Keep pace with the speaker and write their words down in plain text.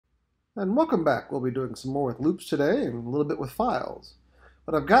And welcome back. We'll be doing some more with loops today and a little bit with files.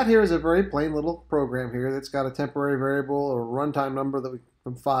 What I've got here is a very plain little program here that's got a temporary variable or runtime number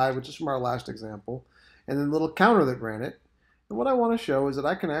from 5, which is from our last example, and then a little counter that ran it. And what I want to show is that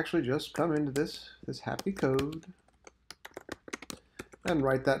I can actually just come into this happy code and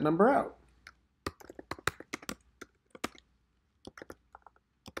write that number out.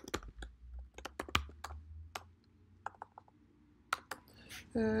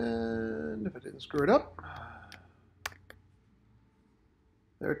 And if I didn't screw it up,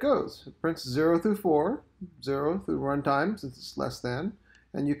 there it goes. It prints 0 through 4, 0 through runtime since it's less than,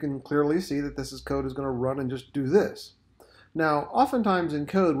 and you can clearly see that this code is going to run and just do this. Now, oftentimes in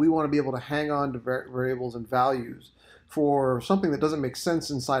code, we want to be able to hang on to variables and values for something that doesn't make sense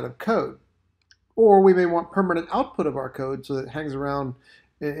inside of code. Or we may want permanent output of our code so that it hangs around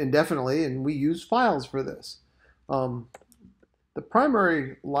indefinitely, and we use files for this. The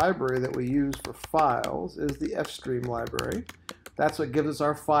primary library that we use for files is the Eff Stream Library. That's what gives us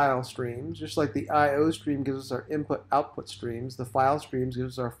our file streams. Just like the I/O stream gives us our input-output streams, the file streams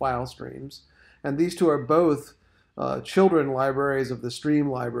gives us our file streams. And these two are both children libraries of the stream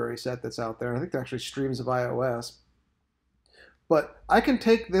library set that's out there. I think they're actually streams of iOS. But I can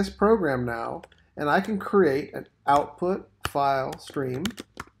take this program now, and I can create an output file stream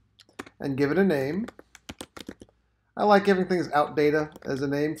and give it a name. I like giving things outData as a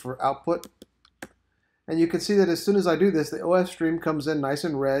name for output. And you can see that as soon as I do this, the OS stream comes in nice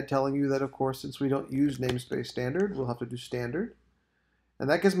and red, telling you that, of course, since we don't use namespace standard, we'll have to do standard. And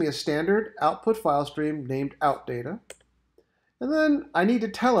that gives me a standard output file stream named outData. And then I need to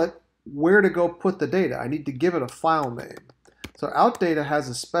tell it where to go put the data. I need to give it a file name. So outData has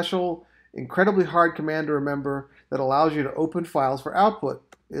a special, incredibly hard command to remember that allows you to open files for output.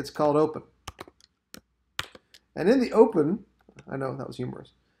 It's called open. And in the open, I know that was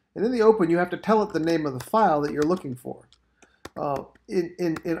humorous, and in the open you have to tell it the name of the file that you're looking for.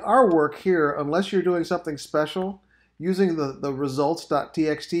 In our work here, unless you're doing something special, using the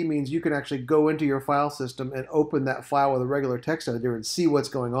results.txt means you can actually go into your file system and open that file with a regular text editor and see what's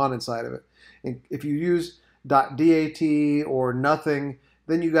going on inside of it. And if you use .dat or nothing,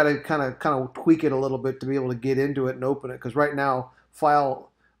 then you got to kind of tweak it a little bit to be able to get into it and open it, because right now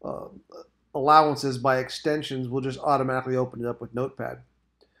file allowances by extensions will just automatically open it up with Notepad.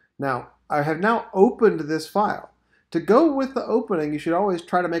 Now, I have now opened this file. To go with the opening, you should always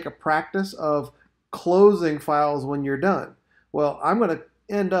try to make a practice of closing files when you're done. Well, I'm going to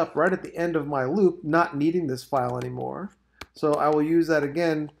end up right at the end of my loop not needing this file anymore. So I will use that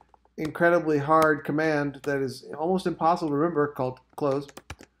again, incredibly hard command that is almost impossible to remember, called close,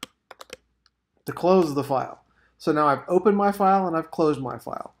 to close the file. So now I've opened my file and I've closed my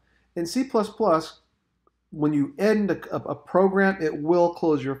file. In C++, when you end a program, it will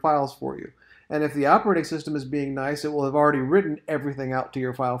close your files for you. And if the operating system is being nice, it will have already written everything out to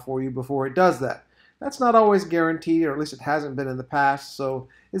your file for you before it does that. That's not always guaranteed, or at least it hasn't been in the past, so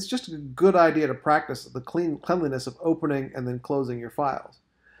it's just a good idea to practice the cleanliness of opening and then closing your files.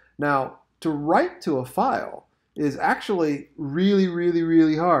 Now, to write to a file is actually really, really,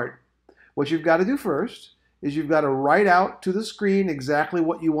 really hard. What you've got to do first is you've got to write out to the screen exactly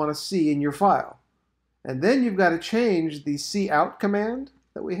what you want to see in your file. And then you've got to change the cout command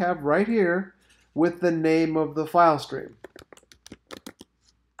that we have right here with the name of the file stream.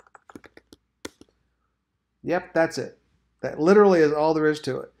 Yep, that's it. That literally is all there is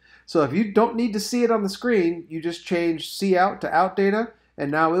to it. So if you don't need to see it on the screen, you just change cout to outData, and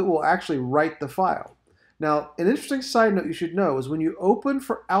now it will actually write the file. Now, an interesting side note you should know is when you open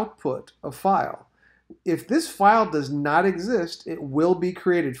for output a file, if this file does not exist, it will be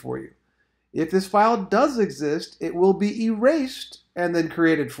created for you. If this file does exist, it will be erased and then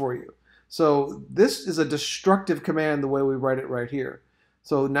created for you. So this is a destructive command the way we write it right here.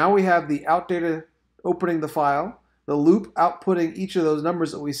 So now we have the outData opening the file, the loop outputting each of those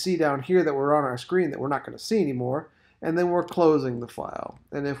numbers that we see down here that were on our screen that we're not going to see anymore, and then we're closing the file.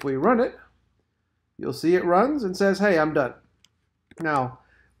 And if we run it, you'll see it runs and says, hey, I'm done. Now,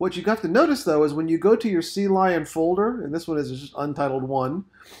 what you got to notice, though, is when you go to your CLion folder, and this one is just Untitled 1,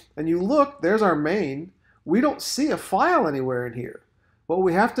 and you look, there's our main, we don't see a file anywhere in here. What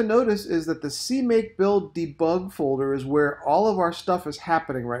we have to notice is that the cmakebuilddebug folder is where all of our stuff is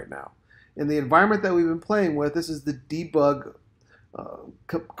happening right now. In the environment that we've been playing with, this is the debug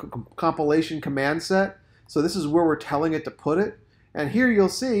compilation command set. So this is where we're telling it to put it. And here you'll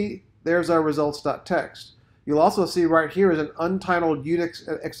see, there's our results.txt. You'll also see right here is an untitled Unix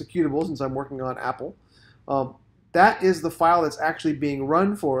executable, since I'm working on Apple. That is the file that's actually being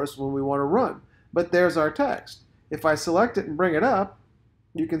run for us when we want to run. But there's our text. If I select it and bring it up,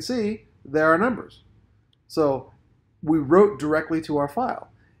 you can see there are numbers. So we wrote directly to our file.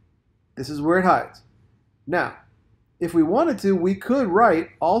 This is where it hides. Now, if we wanted to, we could write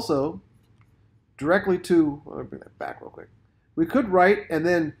also directly to, let me bring that back real quick. We could write and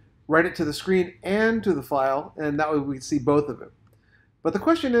then write it to the screen and to the file, and that way we could see both of them. But the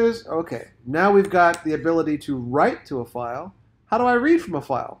question is, okay, now we've got the ability to write to a file. How do I read from a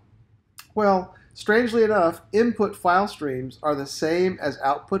file? Well, strangely enough, input file streams are the same as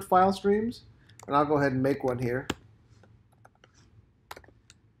output file streams. And I'll go ahead and make one here.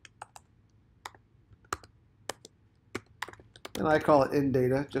 And I call it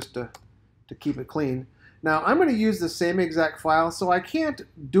indata just to keep it clean. Now I'm going to use the same exact file, so I can't,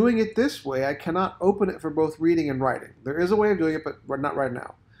 doing it this way, I cannot open it for both reading and writing. There is a way of doing it, but not right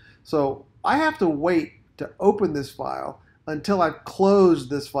now. So I have to wait to open this file until I've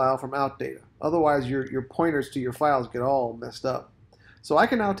closed this file from outdata. Otherwise your pointers to your files get all messed up. So I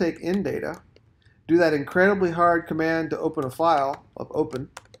can now take indata, do that incredibly hard command to open a file of open,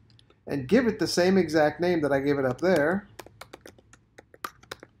 and give it the same exact name that I gave it up there,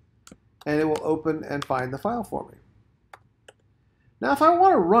 and it will open and find the file for me. Now if I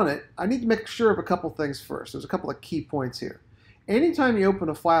want to run it, I need to make sure of a couple things first. There's a couple of key points here. Anytime you open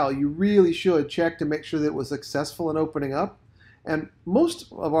a file, you really should check to make sure that it was successful in opening up. And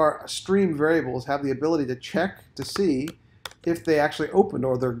most of our stream variables have the ability to check to see if they actually opened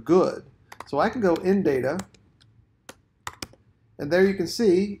or they're good. So I can go in data, and there you can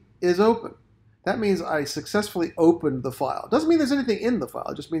see is open. That means I successfully opened the file. Doesn't mean there's anything in the file.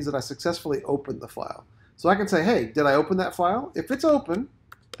 It just means that I successfully opened the file. So I can say, hey, did I open that file? If it's open,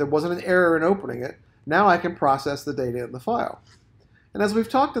 there wasn't an error in opening it. Now I can process the data in the file. And as we've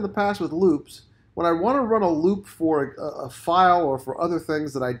talked in the past with loops, when I want to run a loop for a file or for other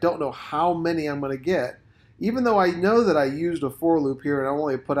things that I don't know how many I'm going to get, even though I know that I used a for loop here and I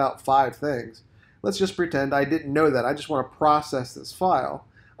only put out 5 things, let's just pretend I didn't know that. I just want to process this file.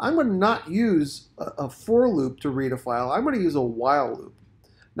 I'm going to not use a for loop to read a file. I'm going to use a while loop.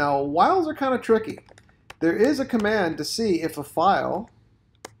 Now, whiles are kind of tricky. There is a command to see if a file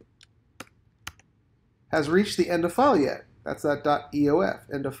has reached the end of file yet. That's that .eof,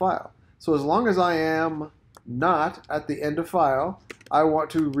 end of file. So as long as I am not at the end of file, I want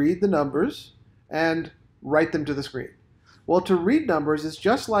to read the numbers and write them to the screen. Well, to read numbers is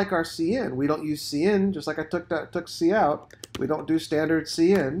just like our cin. We don't use cin, just like I took cout. We don't do standard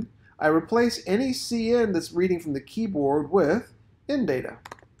cin. I replace any cin that's reading from the keyboard with indata,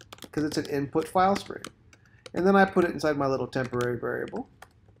 because it's an input file stream. And then I put it inside my little temporary variable,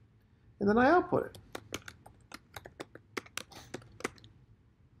 and then I output it.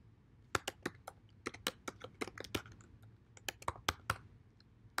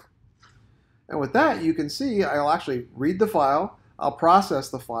 And with that, you can see I'll actually read the file, I'll process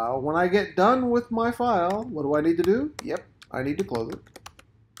the file. When I get done with my file, what do I need to do? Yep, I need to close it.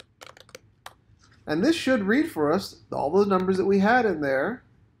 And this should read for us all those numbers that we had in there,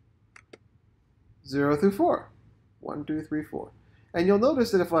 0 through 4. 1, 2, 3, 4. And you'll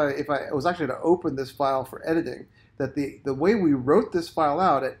notice that if I was actually to open this file for editing, that the way we wrote this file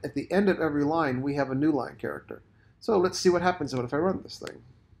out, at the end of every line, we have a new line character. So let's see what happens if I run this thing.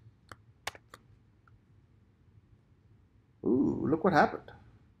 Ooh, look what happened.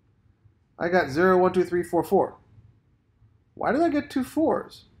 I got 0, 1, 2, 3, 4, 4. Why did I get 2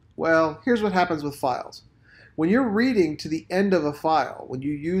 4s? Well, here's what happens with files. When you're reading to the end of a file, when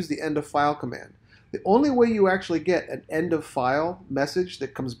you use the end of file command, the only way you actually get an end of file message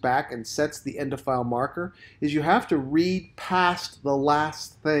that comes back and sets the end of file marker is you have to read past the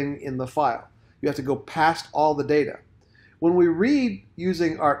last thing in the file. You have to go past all the data. When we read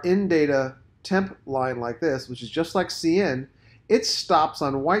using our indata temp line like this, which is just like cin, it stops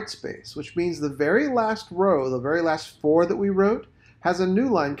on white space, which means the very last row, the very last 4 that we wrote, has a new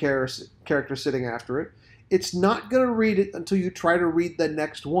line character sitting after it. It's not going to read it until you try to read the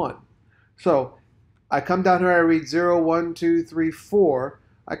next one. So I come down here, I read 0, 1, 2, 3, 4.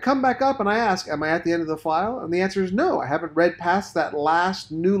 I come back up and I ask, am I at the end of the file? And the answer is no. I haven't read past that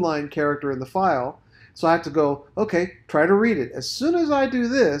last new line character in the file. So I have to go, okay, try to read it. As soon as I do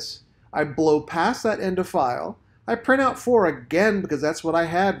this, I blow past that end of file. I print out 4 again because that's what I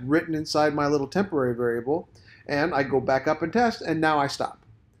had written inside my little temporary variable. And I go back up and test, and now I stop.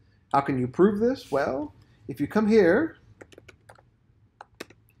 How can you prove this? Well, if you come here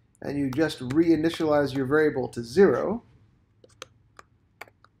and you just reinitialize your variable to 0,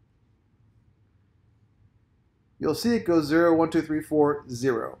 you'll see it goes 0, 1, 2, 3, 4,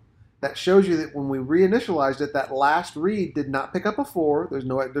 0. That shows you that when we reinitialized it, that last read did not pick up a 4. There's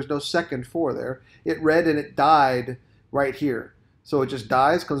no second 4 there. It read and it died right here. So it just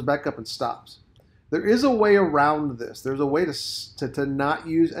dies, comes back up, and stops. There is a way around this. There's a way to not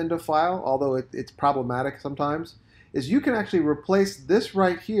use end of file, although it's problematic sometimes, is you can actually replace this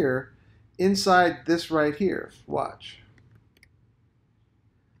right here inside this right here. Watch.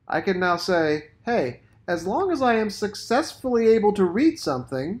 I can now say, hey, as long as I am successfully able to read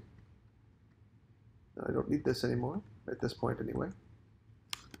something, I don't need this anymore, at this point anyway.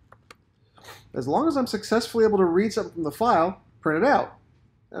 As long as I'm successfully able to read something from the file, print it out,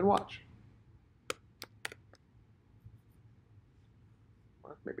 and watch.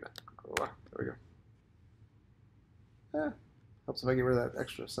 Maybe not. There we go. Helps if I get rid of that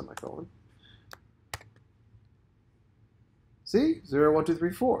extra semicolon. See? 0, 1, 2,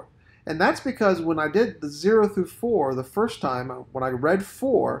 3, 4. And that's because when I did the 0 through 4 the first time, when I read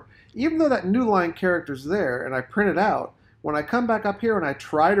 4, even though that new line character's there and I print it out, when I come back up here and I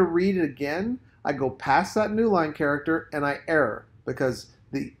try to read it again, I go past that new line character and I error because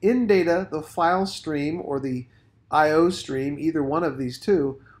the in data, the file stream, or the IO stream, either one of these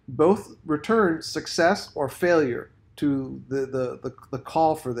two, both return success or failure to the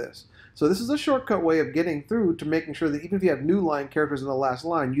call for this. So this is a shortcut way of getting through to making sure that even if you have new line characters in the last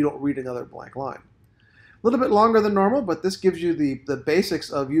line, you don't read another blank line. A little bit longer than normal, but this gives you the basics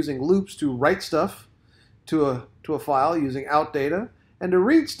of using loops to write stuff to a file using out data and to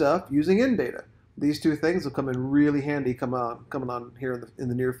read stuff using in data. These two things will come in really handy coming on here in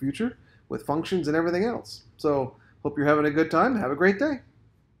the near future with functions and everything else. So hope you're having a good time. Have a great day.